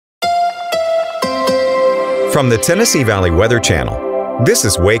From the Tennessee Valley Weather Channel, this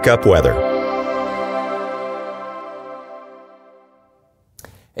is Wake Up Weather.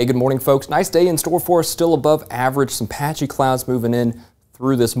 Hey, good morning, folks. Nice day in store for us, still above average. Some patchy clouds moving in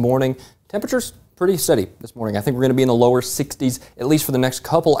through this morning. Temperatures pretty steady this morning. I think we're going to be in the lower 60s, at least for the next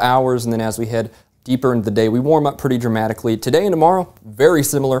couple hours, and then as we head deeper into the day, we warm up pretty dramatically. Today and tomorrow, very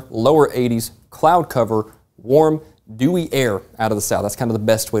similar, lower 80s, cloud cover, warm, dewy air out of the south. That's kind of the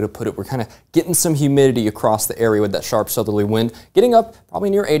best way to put it. We're kind of getting some humidity across the area with that sharp southerly wind. Getting up probably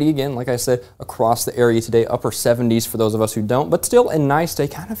near 80 again, like I said, across the area today. Upper 70s for those of us who don't, but still a nice day.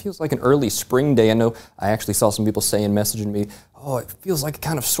 Kind of feels like an early spring day. I know I actually saw some people saying, messaging me, oh, it feels like a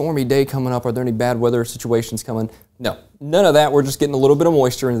kind of stormy day coming up. Are there any bad weather situations coming? No, none of that. We're just getting a little bit of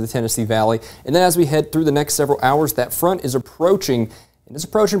moisture into the Tennessee Valley. And then as we head through the next several hours, that front is approaching. And it's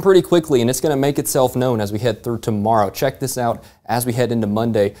approaching pretty quickly, and it's going to make itself known as we head through tomorrow. Check this out as we head into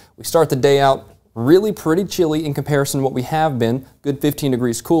Monday. We start the day out really pretty chilly in comparison to what we have been. Good 15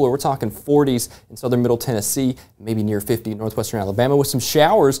 degrees cooler. We're talking 40s in southern middle Tennessee, maybe near 50 in northwestern Alabama, with some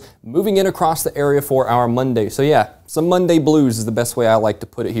showers moving in across the area for our Monday. So yeah, some Monday blues is the best way I like to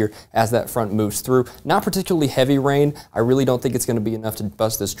put it here as that front moves through. Not particularly heavy rain. I really don't think it's going to be enough to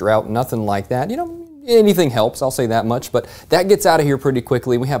bust this drought. Nothing like that. You know, anything helps, I'll say that much, but that gets out of here pretty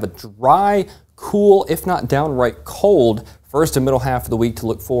quickly. We have a dry, cool, if not downright cold first and middle half of the week to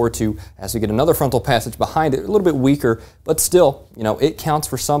look forward to as we get another frontal passage behind it. A little bit weaker, but still, you know, it counts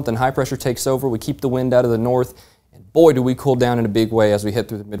for something. High pressure takes over. We keep the wind out of the north. And boy, do we cool down in a big way as we hit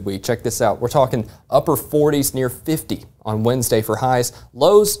through the midweek. Check this out. We're talking upper 40s, near 50 on Wednesday for highs.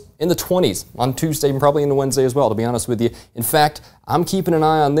 Lows in the 20s on Tuesday and probably into Wednesday as well, to be honest with you. In fact, I'm keeping an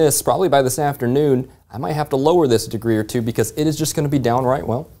eye on this. Probably by this afternoon, I might have to lower this a degree or two because it is just going to be downright,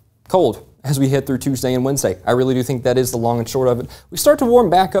 well, cold as we head through Tuesday and Wednesday. I really do think that is the long and short of it. We start to warm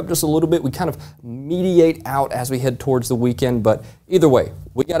back up just a little bit. We kind of mediate out as we head towards the weekend, but either way,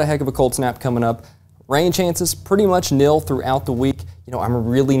 we got a heck of a cold snap coming up. Rain chances pretty much nil throughout the week. You know, I'm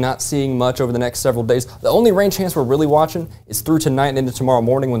really not seeing much over the next several days. The only rain chance we're really watching is through tonight and into tomorrow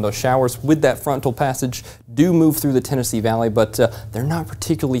morning when those showers with that frontal passage do move through the Tennessee Valley, but they're not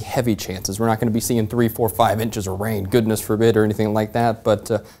particularly heavy chances. We're not going to be seeing 3, 4, 5 inches of rain, goodness forbid, or anything like that, but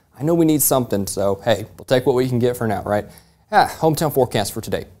I know we need something, so hey, we'll take what we can get for now, right? Hometown forecast for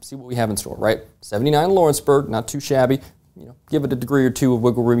today. See what we have in store, right? 79 in Lawrenceburg, not too shabby. You know, give it a degree or two of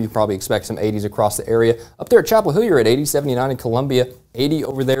wiggle room. You probably expect some 80s across the area. Up there at Chapel Hill, you're at 80, 79 in Columbia, 80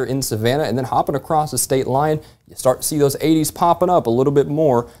 over there in Savannah, and then hopping across the state line, you start to see those 80s popping up a little bit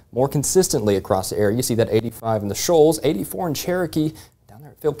more consistently across the area. You see that 85 in the Shoals, 84 in Cherokee. Down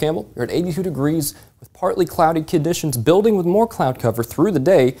there at Phil Campbell, you're at 82 degrees with partly cloudy conditions, building with more cloud cover through the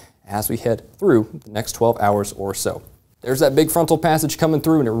day as we head through the next 12 hours or so. There's that big frontal passage coming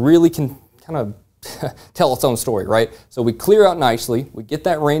through, and it really can kind of tell its own story, right? So we clear out nicely. We get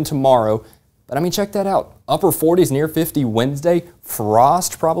that rain tomorrow. But I mean, check that out. Upper 40s, near 50 Wednesday.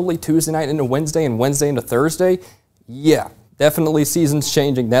 Frost probably Tuesday night into Wednesday and Wednesday into Thursday. Yeah, definitely seasons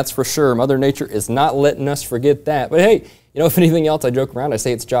changing, that's for sure. Mother Nature is not letting us forget that. But hey, you know, if anything else, I joke around, I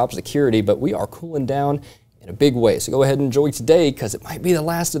say it's job security, but we are cooling down in a big way. So go ahead and enjoy today because it might be the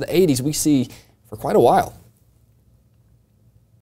last of the 80s we see for quite a while.